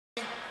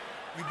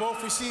You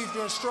both received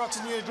your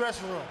instructions in your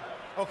dressing room.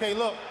 Okay,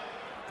 look.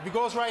 If it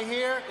goes right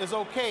here, it's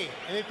okay.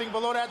 Anything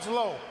below that's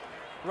low.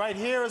 Right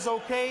here is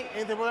okay.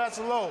 Anything below that's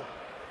low.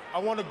 I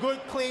want a good,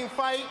 clean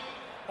fight.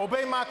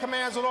 Obey my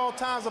commands at all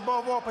times.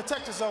 Above all,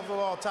 protect yourself at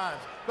all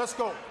times. Let's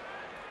go.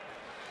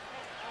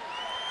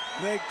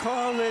 They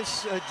call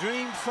this a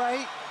dream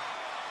fight.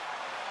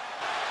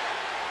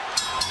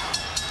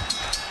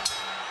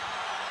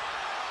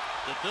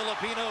 The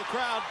Filipino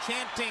crowd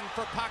chanting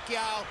for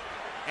Pacquiao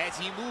as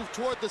he moved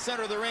toward the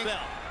center of the ring.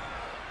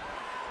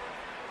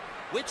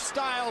 Which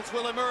styles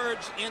will emerge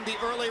in the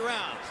early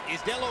rounds?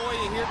 Is De La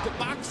Hoya here to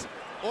box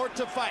or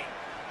to fight?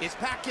 Is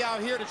Pacquiao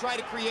here to try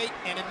to create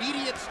an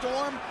immediate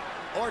storm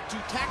or to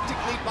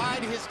tactically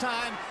bide his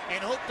time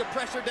and hope to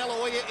pressure De La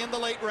Hoya in the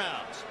late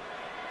rounds?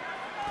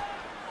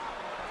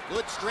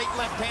 Good straight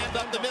left hand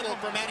up the middle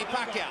for Manny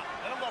Pacquiao.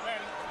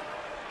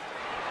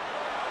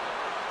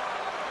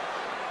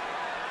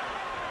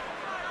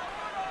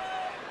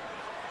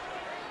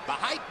 The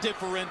height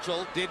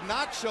differential did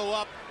not show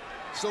up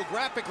so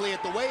graphically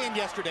at the weigh-in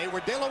yesterday,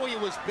 where De La Hoya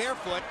was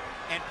barefoot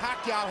and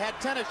Pacquiao had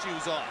tennis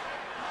shoes on.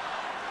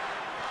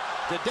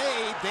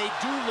 Today, they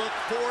do look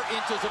 4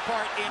 inches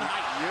apart in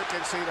height. You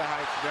can see the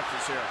height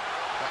difference here.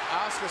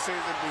 Oscar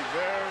seems to be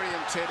very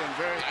intent and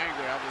very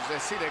angry. I was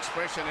just see the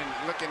expression and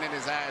looking in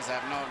his eyes.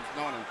 I've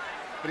known him.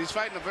 But he's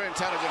fighting a very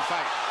intelligent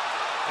fight.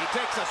 He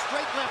takes a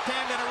straight left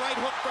hand and a right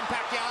hook from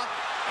Pacquiao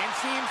and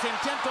seems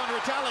intent on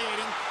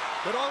retaliating.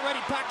 But already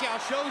Pacquiao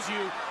shows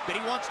you that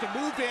he wants to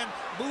move in,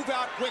 move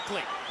out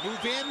quickly. Move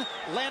in,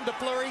 land a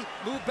flurry,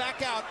 move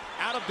back out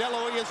of De La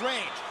Hoya's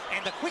range.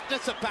 And the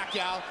quickness of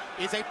Pacquiao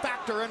is a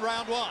factor in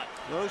round 1.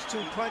 Those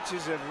 2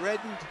 punches have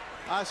reddened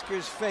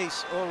Oscar's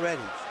face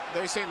already.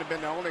 They seem to have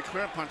been the only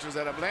clear punches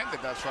that have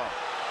landed thus far.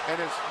 And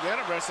it's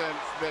interesting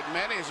that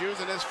Manny is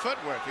using his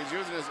footwork. He's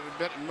using his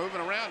bit, moving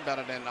around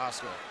better than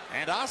Oscar.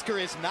 And Oscar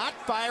is not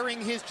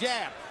firing his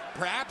jab,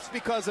 perhaps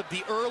because of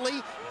the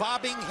early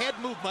bobbing head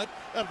movement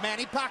of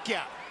Manny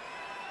Pacquiao.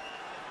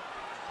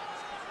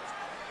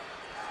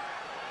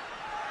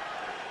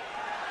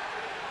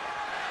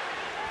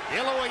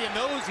 De La Hoya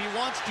knows he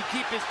wants to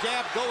keep his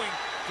jab going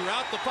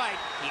throughout the fight.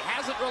 He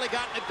hasn't really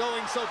gotten it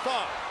going so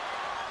far.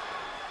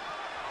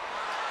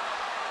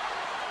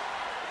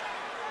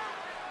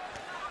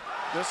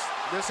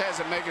 This has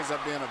the makings of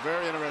being a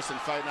very interesting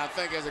fight, and I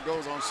think as it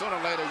goes on, sooner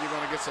or later you're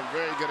going to get some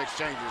very good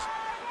exchanges.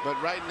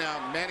 But right now,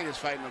 Manny is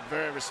fighting a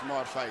very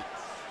smart fight.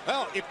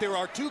 Well, if there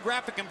are 2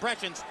 graphic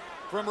impressions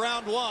from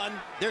round 1,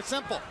 they're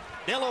simple.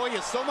 De La Hoya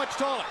is so much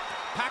taller,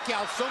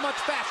 Pacquiao so much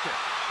faster.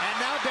 And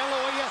now De La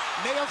Hoya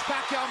nails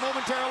Pacquiao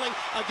momentarily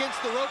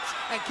against the ropes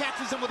and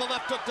catches him with a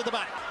left hook to the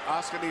back.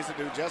 Oscar needs to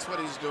do just what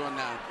he's doing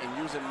now and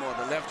using more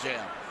the left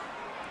jab.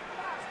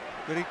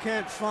 But he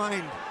can't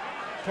find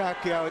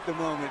Pacquiao at the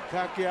moment.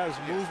 Pacquiao's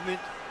movement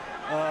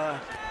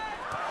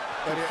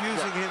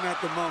confusing him at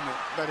the moment.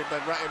 But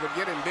right, it would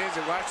get him busy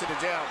watching the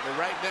jab. But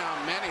right now,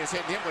 Manny is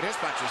hitting him with his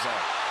punches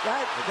off.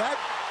 That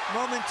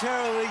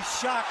momentarily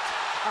shocked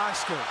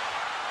Oscar.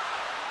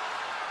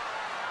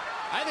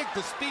 I think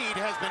the speed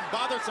has been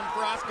bothersome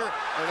for Oscar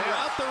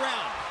throughout the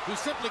round, who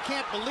simply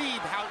can't believe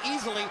how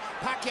easily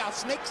Pacquiao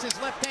snakes his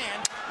left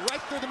hand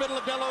right through the middle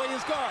of De La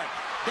Hoya's guard.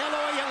 De La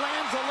Hoya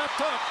lands a left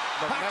hook.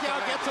 Pacquiao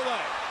gets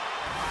away.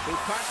 He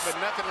punched, but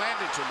nothing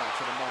landed too much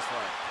for the most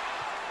part.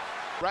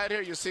 Right here,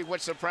 you see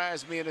what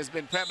surprised me and has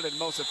been probably the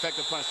most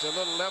effective punch. The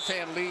little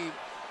left-hand lead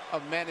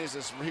of Manny's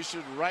is he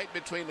shoots right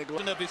between the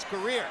gloves of his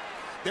career.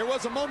 There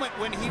was a moment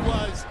when he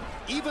was,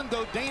 even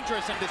though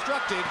dangerous and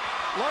destructive,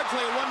 largely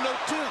a one-note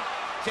tune.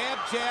 Jab,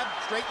 jab,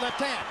 straight left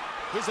hand.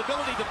 His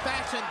ability to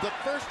fashion the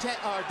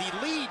the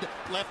lead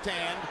left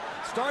hand,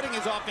 starting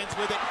his offense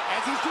with it,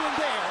 as he's doing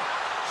there,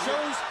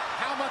 shows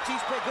how much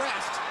he's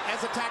progressed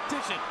as a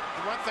tactician.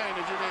 One thing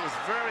that you think is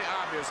very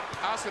obvious,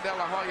 Oscar De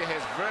La Hoya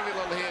has very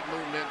little head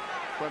movement,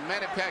 where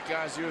Manny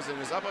Pacquiao is using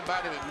his upper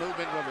body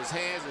movement with his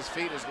hands, his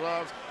feet, his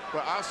gloves,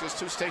 where Oscar is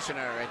too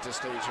stationary at this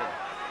stage here.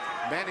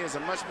 Manny is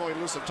a much more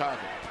elusive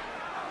target.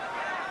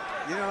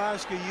 You know,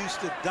 Oscar used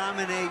to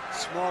dominate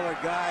smaller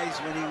guys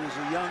when he was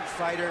a young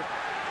fighter.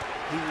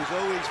 He was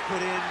always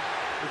put in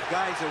with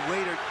guys a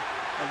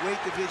weight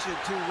division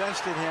too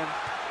less than him.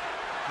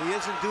 He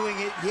isn't doing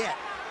it yet.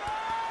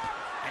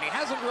 And he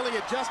hasn't really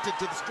adjusted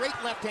to the straight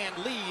left-hand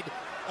lead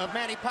of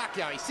Manny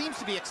Pacquiao. He seems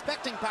to be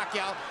expecting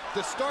Pacquiao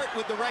to start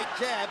with the right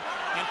jab,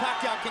 and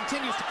Pacquiao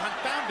continues to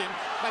confound him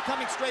by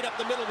coming straight up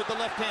the middle with the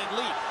left-hand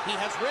lead. He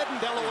has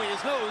reddened De La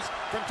Hoya's nose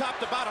from top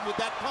to bottom with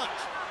that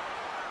punch.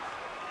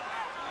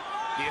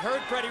 You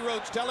heard Freddie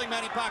Roach telling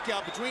Manny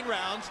Pacquiao between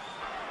rounds.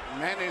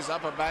 Manny's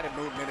upper body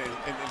movement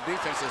and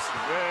defense is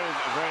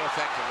very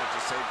effective, what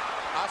you say.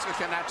 Oscar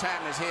cannot time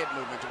his head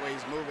movement the way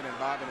he's moving and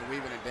bobbing and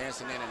weaving and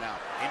dancing in and out.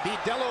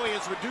 Indeed, De La Hoya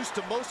is reduced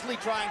to mostly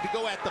trying to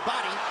go at the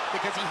body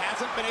because he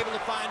hasn't been able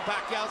to find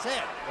Pacquiao's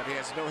head. But he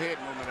has no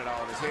head movement at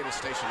all. His head is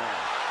stationary.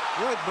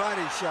 Good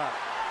body shot.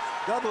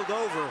 Doubled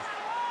over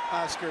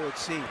Oscar, it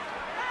seemed.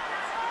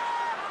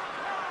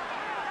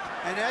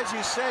 And as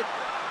you said,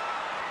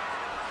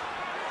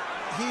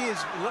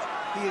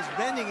 he is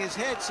bending his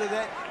head so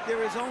that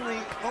there is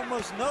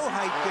almost no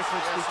height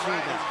difference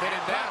between them.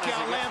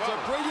 Pacquiao lands a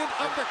brilliant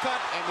uppercut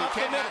up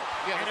the middle.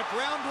 And if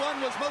round one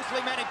was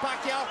mostly Manny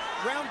Pacquiao,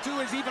 round two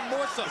is even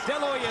more so. De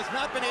La Hoya has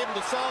not been able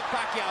to solve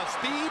Pacquiao's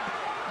speed,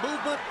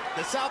 movement,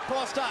 the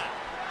southpaw style.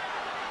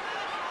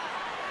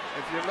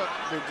 If you look,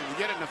 to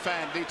get into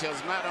fine details,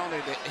 not only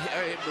the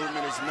head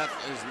movement is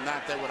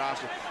not there with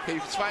Oscar.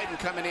 He's fighting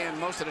coming in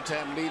most of the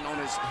time leading on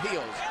his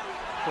heels,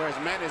 whereas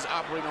Manny is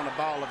operating on the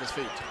ball of his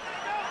feet.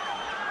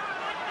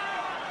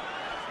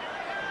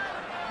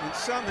 And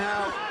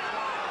somehow,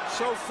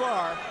 so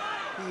far,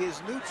 he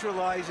is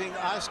neutralizing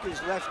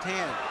Oscar's left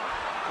hand,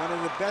 one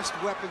of the best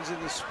weapons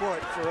in the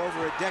sport for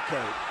over a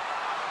decade.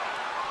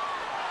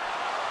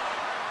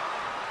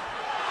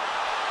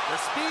 The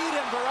speed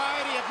and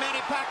variety of Manny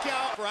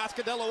Pacquiao for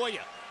Oscar De La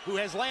Hoya, who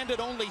has landed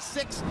only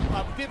 6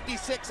 of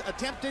 56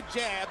 attempted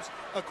jabs,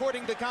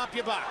 according to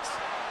CompuBox.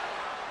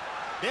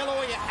 De La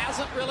Hoya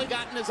hasn't really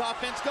gotten his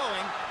offense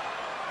going,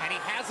 and he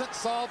hasn't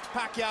solved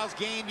Pacquiao's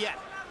game yet.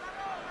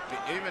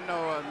 Even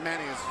though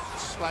Manny is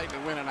slightly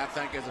winning, I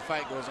think as the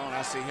fight goes on,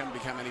 I see him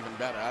becoming even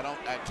better.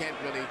 I can't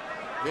really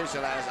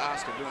visualize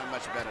Oscar doing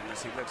much better than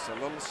this. He looks a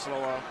little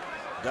slower,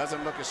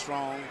 doesn't look as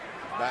strong,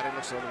 his body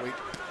looks a little weak.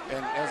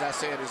 And as I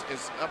said,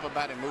 his upper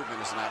body movement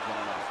is not going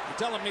on.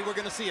 You're telling me we're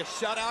going to see a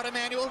shutout,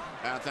 Emmanuel?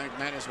 I think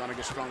Manny's going to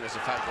get stronger as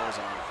the fight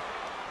goes on,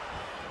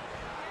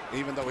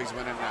 even though he's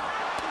winning now.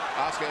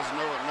 Oscar has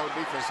no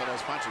defense for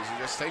those punches.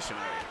 He's just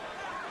stationary.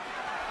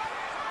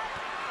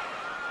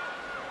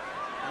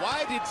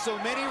 Why did so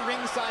many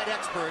ringside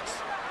experts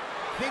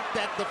think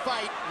that the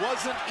fight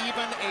wasn't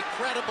even a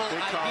credible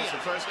because idea?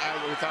 At first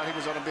we thought he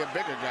was going to be a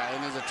bigger guy,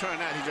 and as it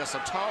turned out, he's just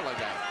a taller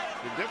guy.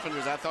 The difference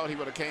is I thought he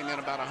would have came in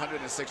about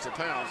 160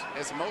 pounds,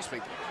 as most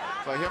people.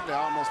 For him to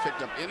almost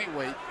picked up any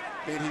weight,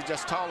 then he's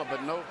just taller,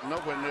 but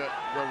nowhere near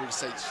where we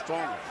say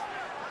stronger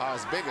or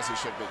as big as he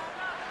should be.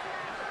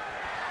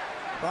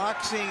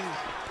 Boxing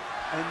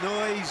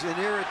annoys and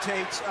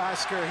irritates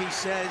Oscar, he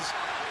says,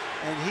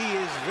 and he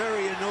is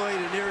very annoyed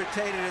and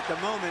irritated at the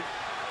moment.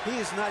 He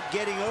is not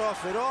getting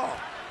off at all.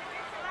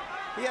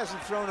 He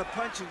hasn't thrown a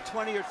punch in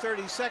 20 or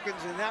 30 seconds,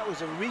 and that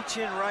was a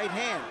reach-in right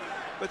hand.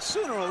 But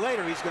sooner or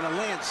later, he's going to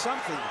land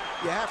something.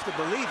 You have to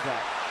believe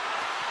that.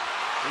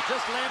 He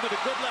just landed a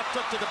good left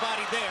hook to the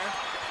body there.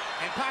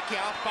 And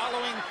Pacquiao,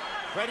 following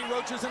Freddie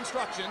Roach's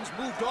instructions,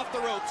 moved off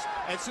the ropes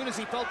as soon as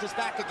he felt his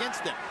back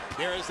against him.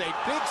 There is a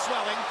big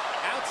swelling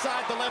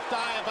outside the left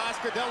eye of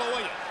Oscar De La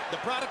Hoya,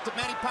 the product of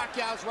Manny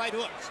Pacquiao's right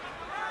hooks.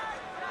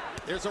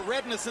 There's a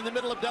redness in the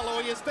middle of De La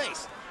Hoya's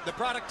face, the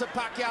product of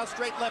Pacquiao's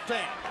straight left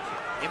hand.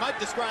 You might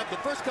describe the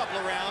first couple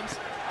of rounds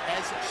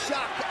as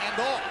shock and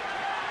awe.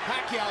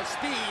 Pacquiao's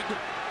speed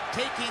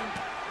taking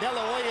De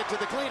La Hoya to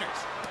the cleaners.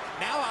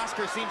 Now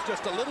Oscar seems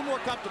just a little more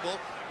comfortable,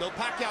 though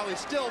Pacquiao is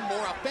still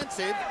more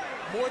offensive,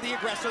 more the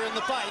aggressor in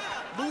the fight,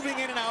 moving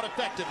in and out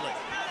effectively.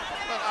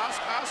 But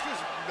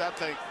Oscar's, I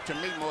think, to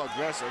me, more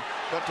aggressive.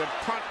 But the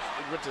punch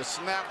with the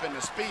snap and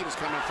the speed is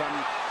coming from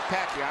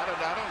Pacquiao.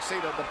 I don't see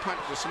the punch,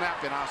 the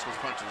snap in Oscar's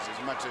punches as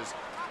much as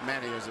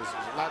Manny is. There's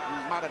a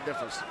lot of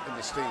difference in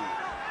the steam.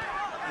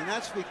 And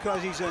that's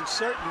because he's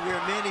uncertain where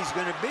Manny's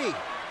going to be.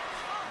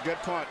 Good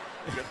point.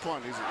 Good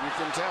point. You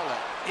can tell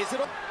that. Is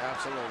it?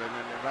 Absolutely.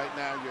 And right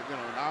now,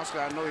 Oscar,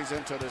 I know he's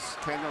into this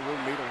kangaroo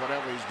meat or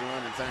whatever he's doing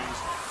and things,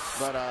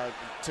 but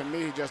to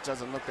me, he just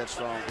doesn't look that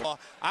strong.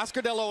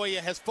 Oscar De La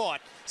Hoya has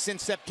fought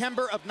since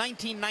September of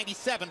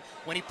 1997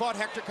 when he fought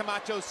Hector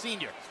Camacho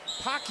Sr.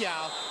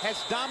 Pacquiao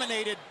has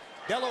dominated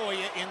De La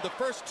Hoya in the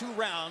first 2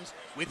 rounds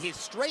with his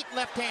straight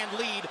left-hand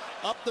lead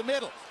up the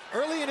middle.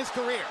 Early in his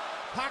career,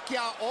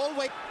 Pacquiao all the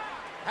way.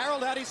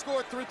 Harold, how do you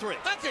score through 3?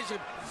 Look at him,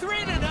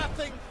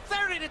 3-0,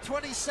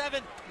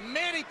 30-27,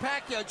 Manny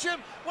Pacquiao. Jim,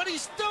 what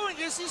he's doing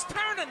is he's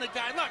turning the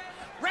guy. Look,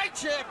 right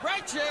jab,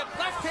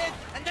 left hand,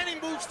 and then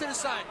he moves to the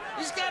side.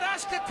 He's got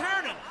Oscar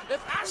turning. If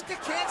Oscar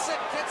can't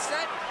get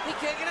set, he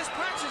can't get his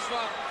punches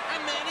wrong.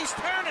 And Manny's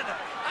turning him.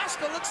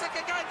 Oscar looks like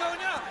a guy going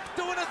out,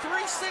 doing a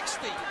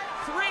 360.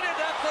 3-0.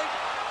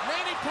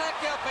 Manny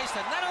Pacquiao based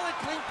on not only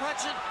clean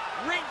punching,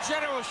 ring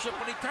generalship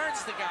when he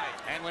turns the guy.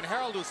 And when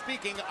Harold was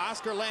speaking,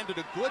 Oscar landed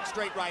a good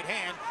straight right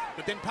hand,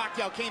 but then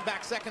Pacquiao came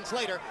back seconds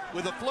later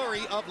with a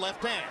flurry of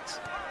left hands.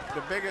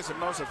 The biggest and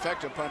most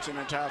effective punch in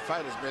the entire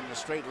fight has been the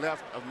straight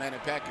left of Manny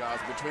Pacquiao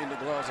between the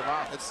gloves of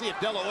Oscar. Let's see if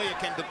De La Hoya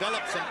can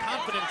develop some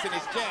confidence in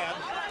his jab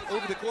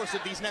over the course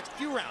of these next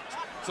few rounds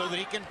so that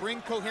he can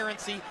bring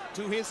coherency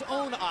to his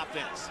own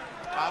offense.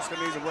 Oscar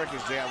needs to work his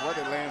jab.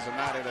 Whether it lands or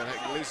not, it'll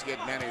at least get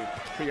Manny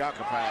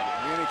preoccupied.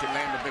 Then he can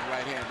land the big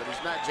right hand, but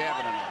he's not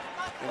jabbing enough.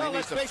 And he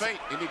needs to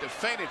feint. He needs to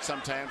feint it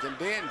sometimes and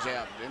then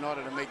jab in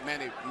order to make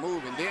Manny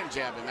move and then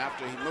jab him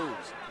after he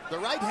moves. The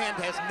right hand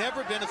has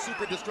never been a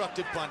super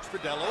destructive punch for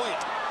De La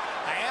Hoya.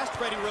 I asked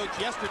Freddie Roach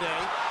yesterday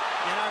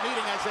in our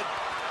meeting, I said,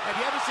 have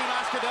you ever seen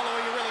Oscar De La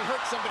Hoya really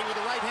hurt somebody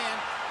with a right hand?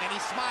 And he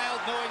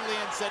smiled knowingly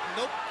and said,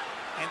 nope.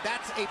 And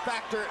that's a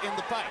factor in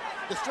the fight.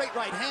 The straight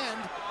right hand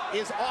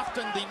is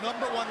often the #1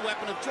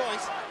 weapon of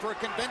choice for a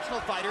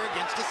conventional fighter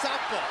against a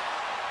southpaw.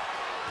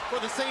 for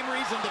the same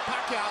reason that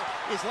Pacquiao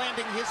is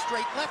landing his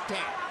straight left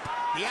hand.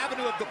 The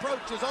avenue of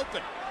approach is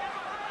open.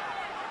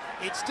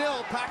 It's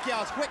still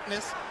Pacquiao's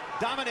quickness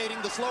dominating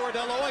the slower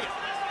De La Hoya.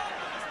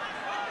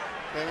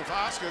 And if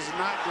Oscar's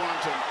not going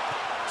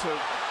to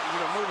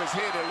move his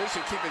head, at least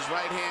he keep his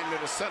right hand near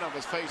the center of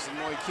his face, and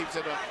he keeps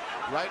it up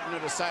right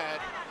near the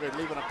side,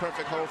 leaving a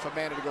perfect hole for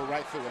Manny to go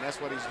right through, and that's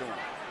what he's doing.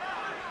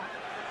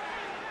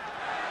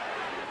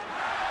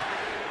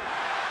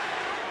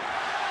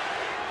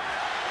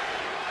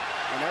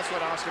 And that's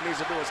what Oscar needs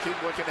to do, is keep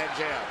working that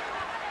jab.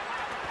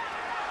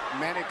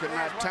 Manny could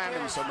not time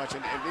him so much,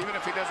 and even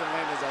if he doesn't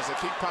land his ass,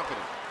 keep pumping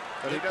him.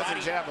 But he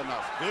doesn't jab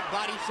enough. Good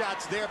body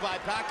shots there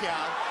by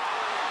Pacquiao.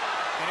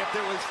 And if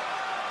there was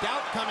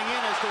doubt coming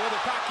in as to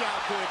whether Pacquiao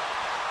could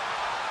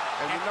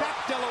attack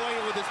De La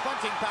Hoya with his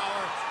punching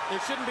power,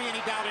 there shouldn't be any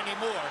doubt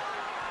anymore.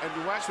 And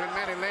you watch when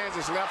Manny lands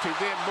his left, he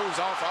then moves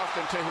off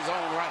often to his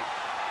own right.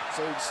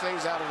 So he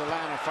stays out of the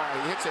line of fire.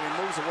 He hits it, he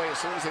moves away as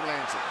soon as he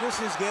lands it.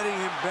 This is getting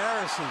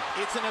embarrassing.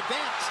 It's an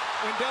advance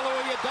when De La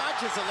Hoya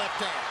dodges a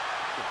left hand.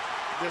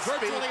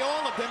 Virtually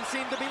all of them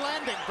seem to be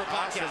landing for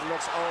Pacquiao. Oscar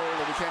looks old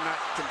and he cannot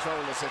control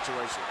the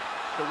situation.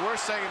 The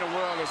worst thing in the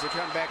world is to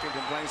come back and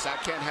complain, I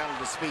can't handle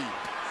the speed.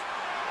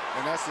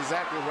 And that's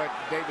exactly what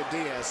David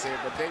Diaz said,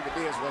 but David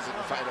Diaz wasn't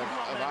the fighter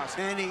of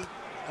Oscar. Manny,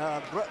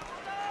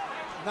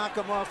 knock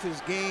him off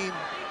his game,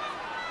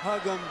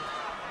 hug him,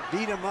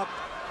 beat him up,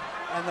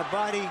 and the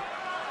body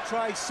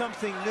try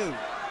something new.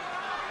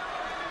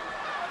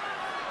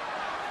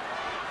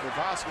 If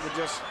Oscar would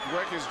just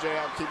work his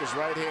jab, keep his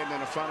right hand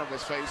in the front of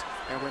his face,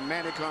 and when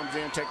Manny comes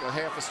in, take a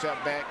half a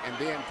step back and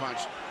then punch,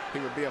 he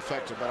would be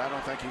effective, but I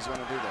don't think he's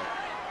going to do that.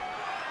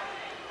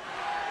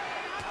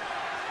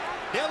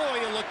 De La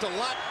Hoya looked a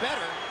lot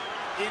better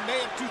in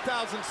May of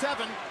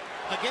 2007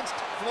 against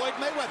Floyd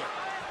Mayweather,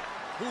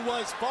 who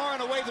was far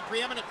and away the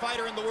preeminent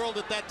fighter in the world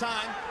at that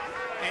time,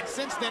 and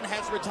since then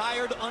has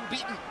retired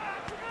unbeaten.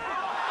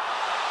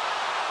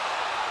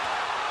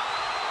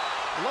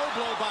 Low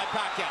blow by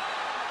Pacquiao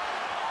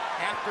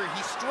after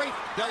he strafed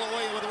De La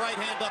Hoya with the right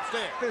hand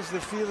upstairs. There's the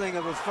feeling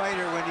of a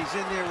fighter when he's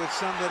in there with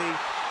somebody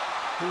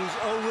who's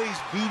always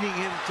beating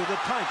him to the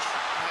punch.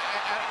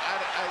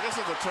 This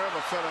is a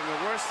terrible feeling.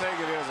 The worst thing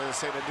it is, as I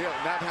say, the deal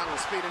not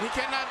handling speed, and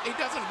he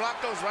doesn't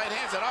block those right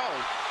hands at all.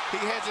 He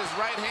has his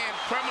right hand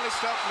permanently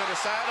stuck to the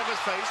side of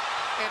his face,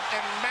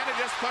 and Manny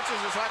just punches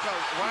us like a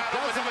wide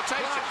open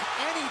invitation.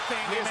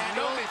 Anything, He has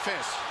no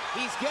defense.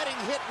 He's getting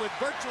hit with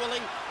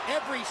virtually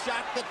every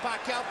shot that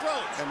Pacquiao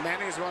throws. And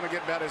Manny's going to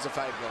get better as the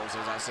fight goes,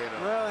 as I said.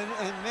 Well,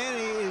 and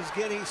Manny is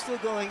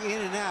still going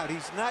in and out.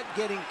 He's not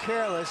getting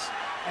careless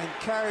and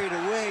carried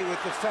away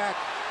with the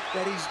fact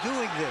that he's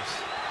doing this.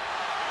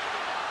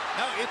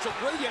 No, it's a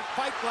brilliant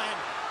fight plan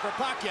for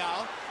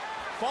Pacquiao.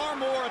 Far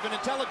more of an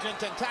intelligent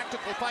and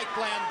tactical fight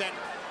plan than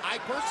I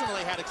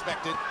personally had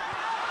expected.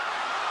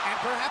 And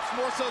perhaps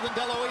more so than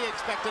De La Hoya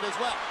expected as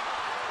well.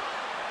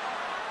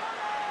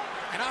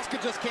 And Oscar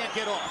just can't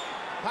get off.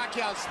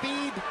 Pacquiao's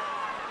speed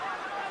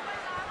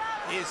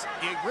is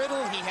a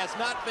riddle he has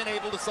not been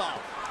able to solve.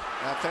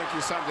 I think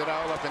you summed it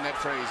all up in that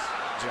phrase,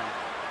 Jim.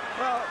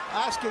 Well,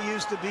 Oscar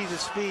used to be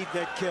the speed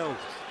that killed.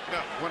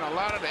 Yeah, when a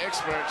lot of the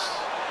experts...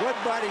 Good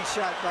body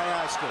shot by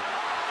Oscar.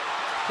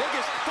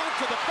 Biggest punch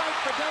of the fight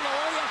for De La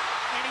Hoya,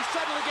 and he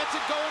suddenly gets it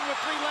going with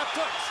 3 left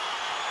hooks.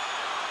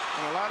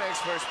 And a lot of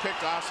experts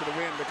picked Oscar to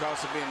win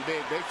because of being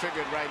big. They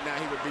figured right now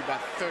he would be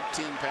about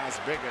 13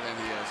 pounds bigger than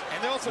he is.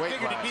 And they also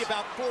figured he'd be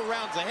about 4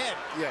 rounds ahead.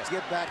 Yes.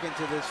 Get back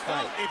into this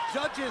fight. Well, if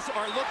judges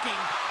are looking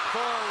for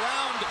a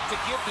round to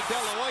give to De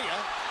La Hoya,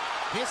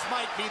 this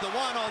might be the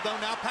one, although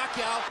now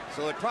Pacquiao.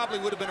 So it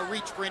probably would have been a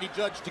reach for any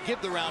judge to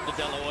give the round to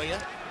De La Hoya.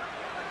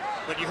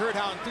 But you heard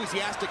how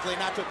enthusiastically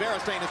Nacho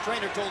Beristain, his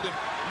trainer, told him,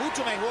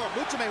 mucho mejor,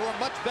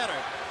 much better,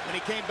 when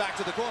he came back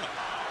to the corner.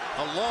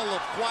 A lull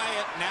of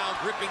quiet now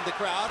gripping the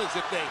crowd as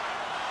if they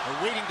are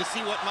waiting to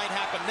see what might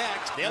happen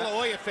next. De La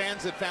Hoya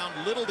fans have found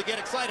little to get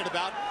excited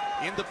about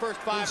in the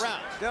first 5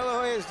 rounds. De La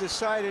Hoya has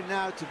decided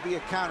now to be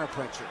a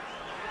counterpuncher.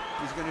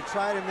 He's going to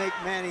try to make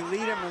Manny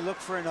lead him and look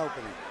for an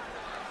opening.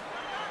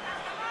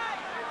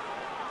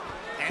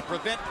 And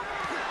prevent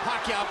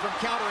Pacquiao from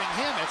countering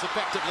him as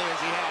effectively as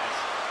he has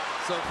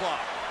so far.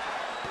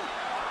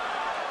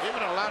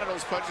 Even a lot of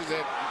those punches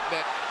that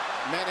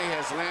Manny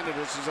has landed,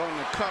 which is on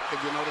the cup, if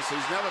you notice,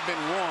 he's never been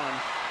worn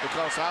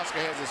because Oscar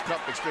has his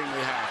cup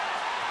extremely high.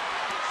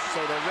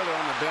 So they're really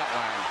on the belt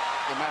line.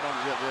 They're not on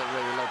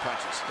really low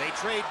punches. They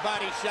trade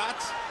body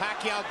shots.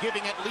 Pacquiao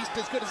giving at least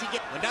as good as he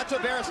gets. When Nacho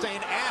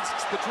Beristain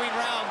asks between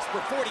rounds for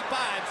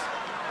 45s,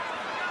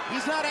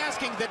 he's not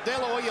asking that De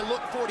La Hoya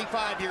look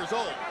 45 years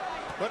old,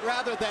 but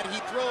rather that he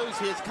throws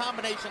his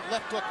combination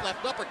left hook,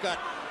 left uppercut,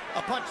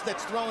 a punch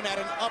that's thrown at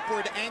an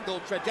upward angle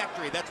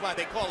trajectory. That's why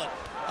they call it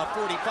a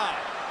 45.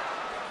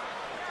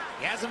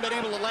 He hasn't been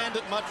able to land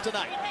it much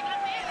tonight.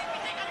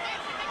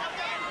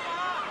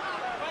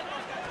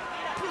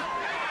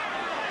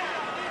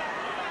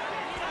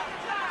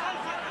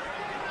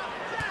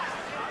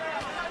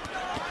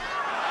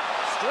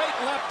 Straight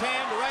left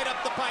hand right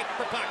up the pipe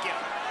for Pacquiao.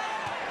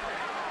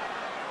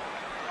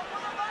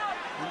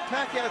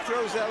 Pacquiao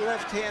throws that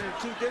left hand in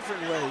two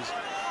different ways.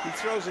 He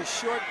throws a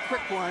short,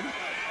 quick one,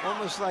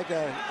 almost like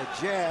a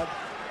jab,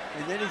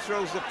 and then he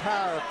throws the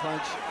power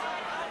punch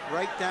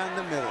right down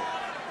the middle.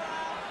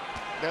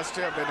 That's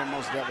still been the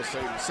most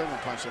devastating single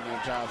punch in the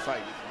entire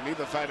fight.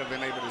 Neither fighter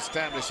been able to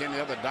establish any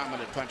other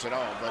dominant punch at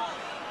all, but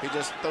he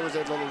just throws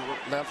that little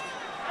left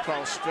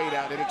cross straight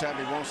out anytime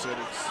he wants it.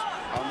 It's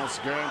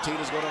almost guaranteed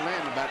it's going to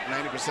land about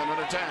 90% of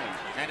the time.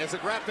 And as a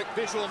graphic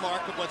visual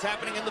mark of what's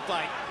happening in the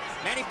fight,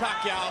 Manny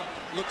Pacquiao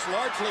looks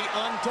largely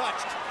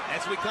untouched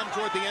as we come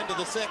toward the end of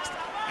the sixth,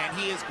 and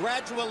he is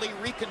gradually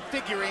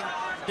reconfiguring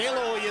De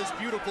La Hoya's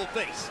beautiful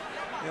face.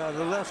 Yeah,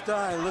 the left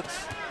eye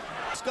looks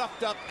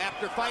scuffed up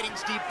after fighting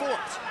Steve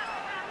Forbes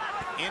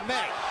in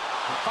May.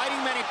 And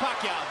fighting Manny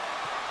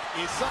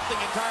Pacquiao is something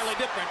entirely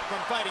different from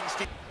fighting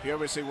Steve. Here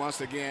we see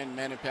once again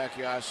Manny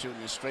Pacquiao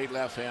shooting a straight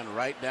left hand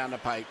right down the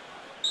pipe.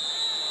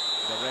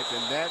 Direct,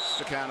 and that's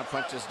the kind of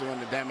punch that's doing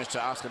the damage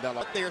to Oscar De La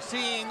Hoya. What they're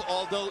seeing,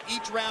 although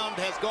each round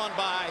has gone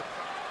by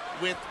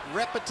with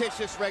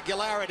repetitious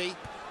regularity.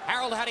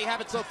 Harold, how do you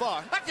have it so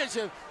far? That gives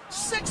you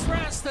 6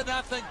 rounds to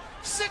nothing,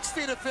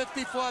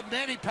 60-54,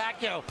 Manny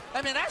Pacquiao.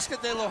 I mean, Oscar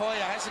De La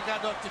Hoya hasn't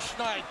gotten off the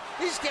schneid.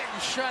 He's getting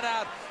shut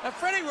out. And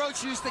Freddie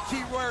Roach used the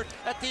key word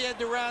at the end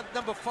of round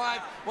number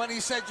 5 when he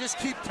said, just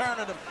keep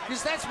turning him.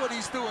 Because that's what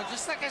he's doing,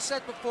 just like I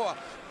said before.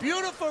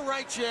 Beautiful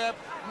right jab,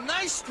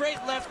 nice straight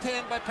left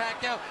hand by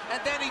Pacquiao,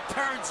 and then he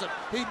turns him.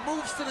 He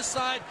moves to the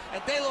side,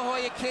 and De La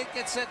Hoya can't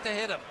get set to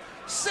hit him.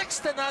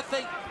 6-0,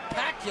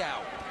 Pacquiao.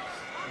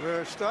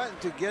 We're starting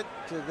to get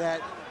to that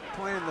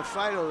point in the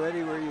fight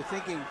already where you're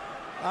thinking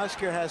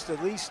Oscar has to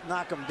at least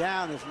knock him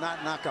down, if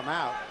not knock him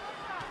out,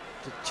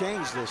 to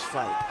change this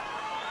fight.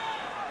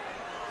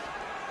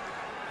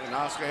 And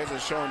Oscar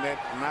hasn't shown that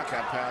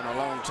knockout power in a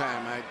long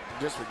time. I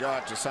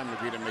disregard to some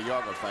degree the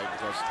Mayorga fight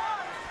because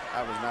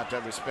I was not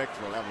that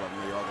respectful level of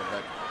Mayorga,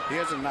 but he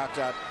hasn't knocked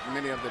out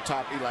many of the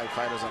top elite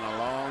fighters in a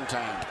long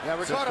time. Yeah,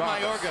 Ricardo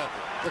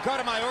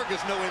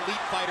Mayorga's no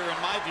elite fighter in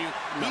my view.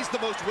 No. He's the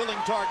most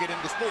willing target in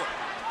the sport.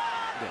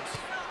 Yes.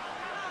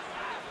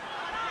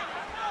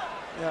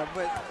 Yeah,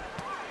 but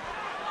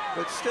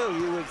still,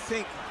 you would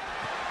think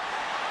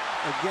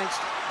against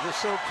the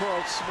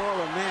so-called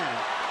smaller man,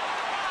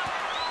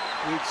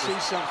 we'd see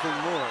something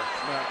more.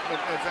 But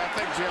I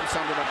think Jim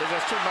summed it up. There's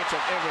just too much of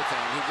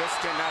everything. He just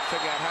cannot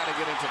figure out how to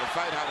get into the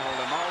fight, how to hold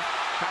him off,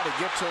 how to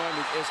get to him.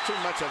 It's too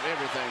much of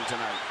everything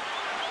tonight.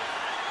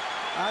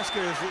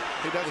 Oscar is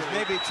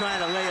maybe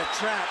trying to lay a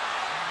trap,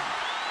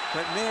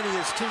 but Manny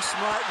is too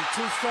smart and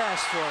too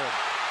fast for him.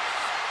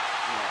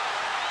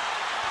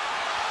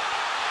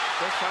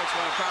 This fight's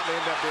going to probably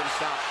end up being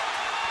stopped.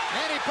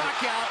 Manny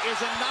Pacquiao is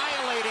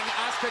annihilating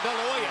Oscar De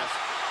La Hoya.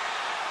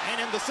 And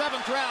in the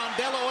 7th round,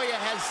 De La Hoya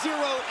has 0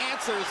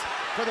 answers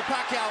for the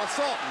Pacquiao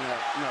assault.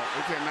 No,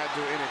 he cannot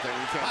do anything.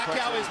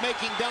 Pacquiao is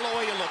making De La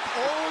Hoya look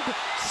old,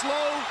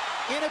 slow,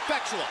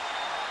 ineffectual,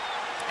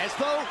 as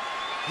though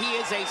he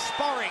is a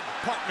sparring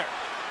partner.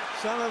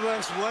 Some of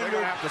us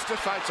wonder this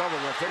fight's over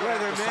with.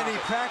 Whether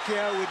Manny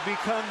Pacquiao would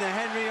become the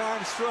Henry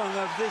Armstrong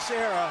of this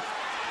era.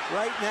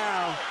 Right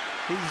now,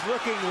 he's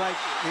looking like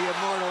the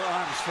immortal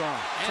Armstrong.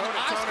 And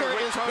Oscar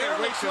is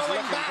barely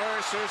throwing back.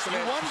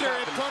 You wonder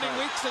if Tony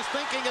Weeks is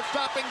thinking of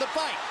stopping the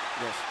fight.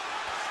 Yes.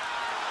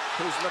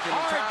 Who's looking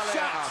hard entirely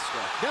at shots.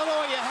 Oscar. De La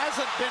Hoya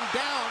hasn't been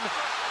down,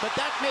 but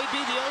that may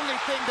be the only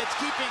thing that's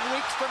keeping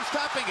Weeks from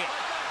stopping it.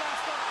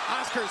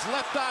 Oscar's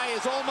left eye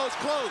is almost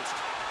closed.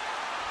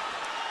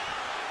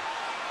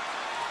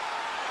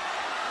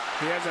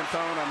 He hasn't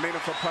thrown a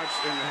meaningful punch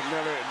in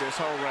nearly this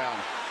whole round.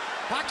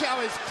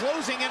 Pacquiao is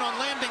closing in on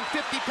landing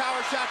 50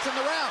 power shots in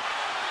the round.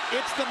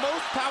 It's the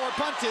most power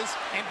punches,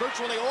 and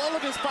virtually all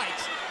of his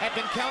fights have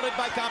been counted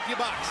by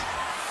CompuBox.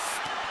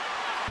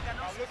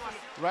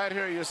 Right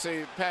here you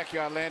see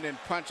Pacquiao landing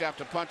punch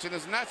after punch, and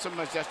it's not so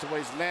much just the way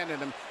he's landing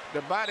them.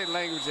 The body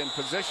language and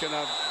position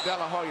of De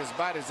La Hoya's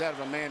body is that of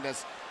a man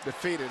that's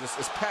defeated.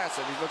 It's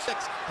passive. He looks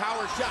 6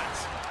 power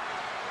shots.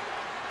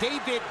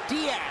 David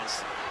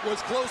Diaz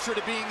was closer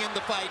to being in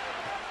the fight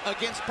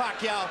against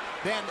Pacquiao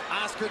than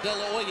Oscar De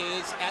La Hoya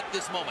is at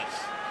this moment.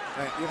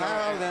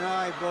 Harold and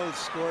I both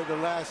scored the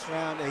last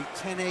round a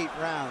 10-8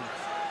 round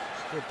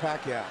for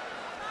Pacquiao.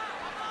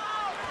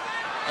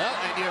 Well,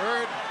 and you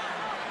heard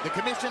the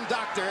commission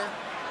doctor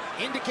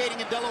indicating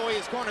in De La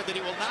Hoya's corner that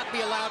he will not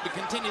be allowed to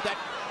continue that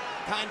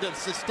kind of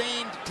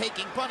sustained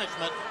taking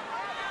punishment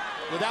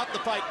without the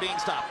fight being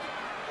stopped.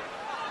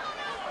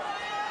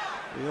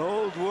 The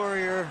old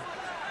warrior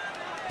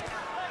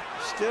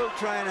still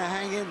trying to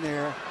hang in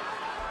there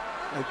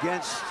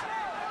against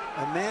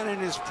a man in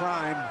his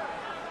prime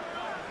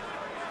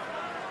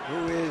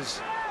who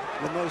is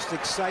the most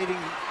exciting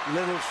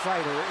little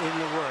fighter in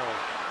the world.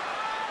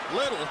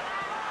 Little?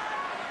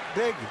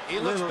 Big, he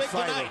looks little big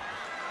fighter. Tonight.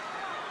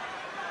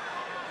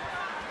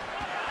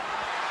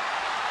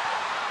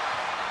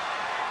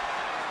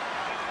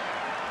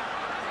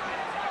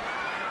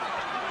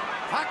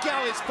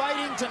 Pacquiao is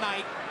fighting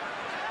tonight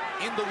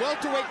in the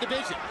welterweight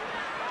division.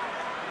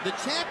 The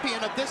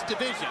champion of this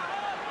division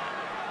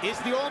is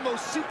the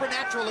almost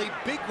supernaturally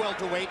big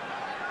welterweight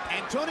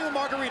Antonio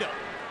Margarito.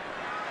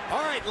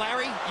 All right,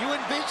 Larry, you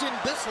envisioned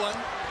this one.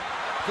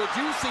 Could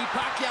you see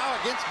Pacquiao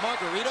against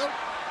Margarito?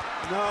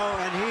 No,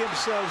 and he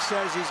himself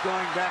says he's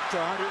going back to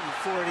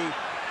 140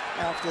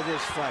 after this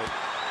fight.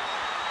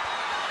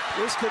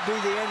 This could be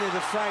the end of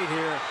the fight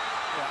here.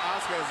 Yeah,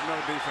 Oscar has no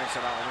defense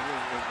at all. I mean,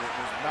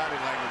 his body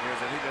language is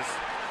that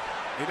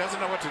he doesn't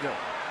know what to do.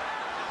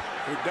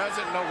 He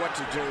doesn't know what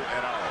to do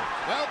at all.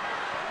 Well,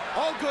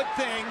 all good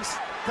things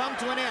come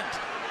to an end.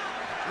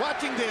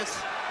 Watching this,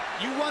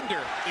 you wonder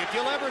if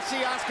you'll ever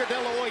see Oscar De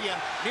La Hoya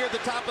near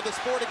the top of the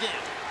sport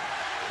again.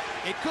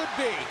 It could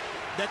be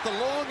that the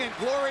long and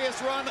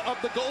glorious run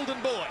of the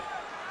Golden Boy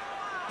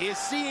is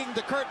seeing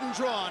the curtain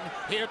drawn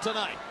here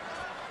tonight.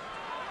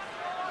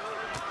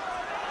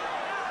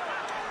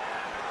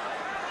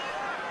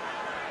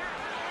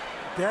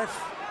 Death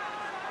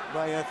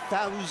by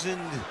 1,000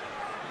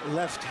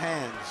 left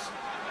hands.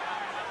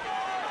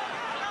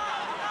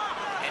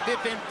 And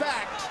if in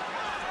fact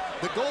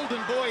the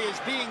Golden Boy is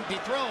being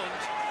dethroned,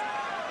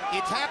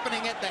 it's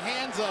happening at the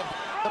hands of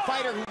the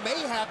fighter who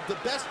may have the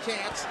best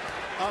chance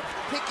of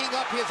picking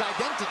up his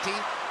identity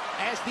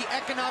as the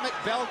economic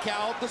bell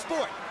cow of the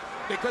sport.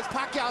 Because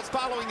Pacquiao's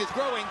following is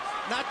growing,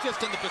 not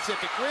just in the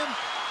Pacific Rim,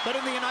 but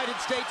in the United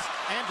States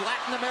and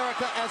Latin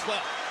America as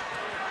well.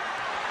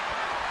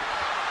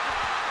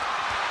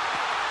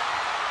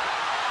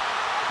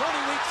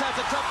 Tony Weeks has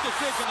a tough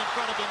decision in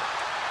front of him.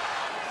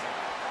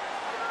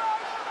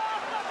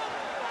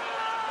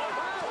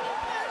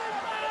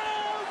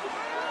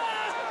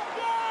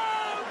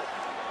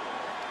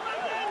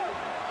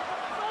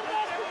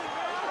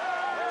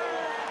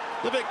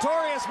 The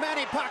victorious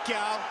Manny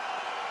Pacquiao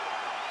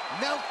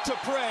knelt to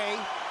pray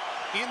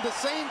in the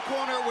same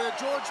corner where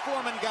George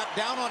Foreman got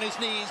down on his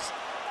knees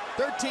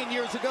 13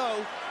 years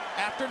ago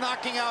after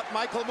knocking out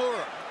Michael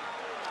Moorer.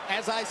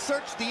 As I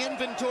searched the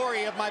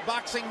inventory of my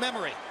boxing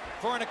memory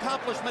for an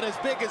accomplishment as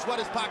big as what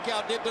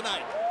Pacquiao did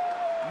tonight,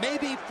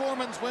 maybe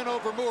Foreman's win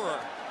over Moorer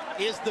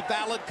is the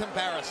valid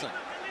comparison.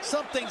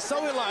 Something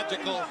so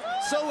illogical,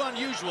 so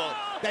unusual,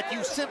 that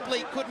you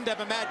simply couldn't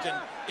have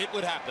imagined it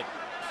would happen.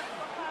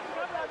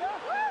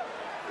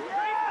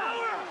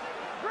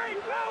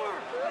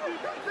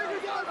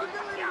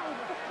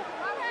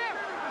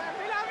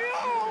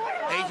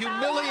 A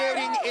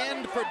humiliating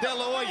end for De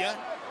La Hoya,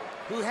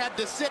 who had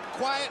to sit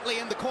quietly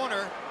in the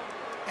corner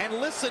and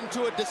listen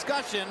to a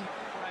discussion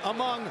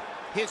among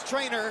his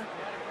trainer,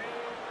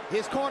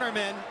 his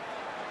cornermen,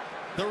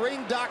 the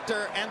ring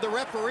doctor, and the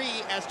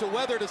referee as to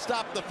whether to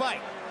stop the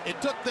fight.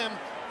 It took them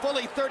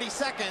fully 30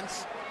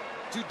 seconds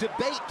to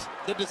debate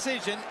the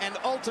decision and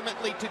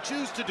ultimately to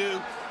choose to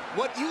do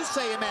what you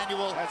say,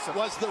 Emmanuel,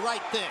 was the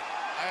right thing.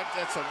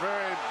 That's a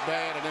very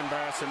bad and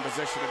embarrassing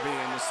position to be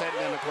in. You're sitting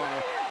in the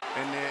corner,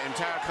 and the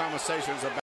entire conversation's about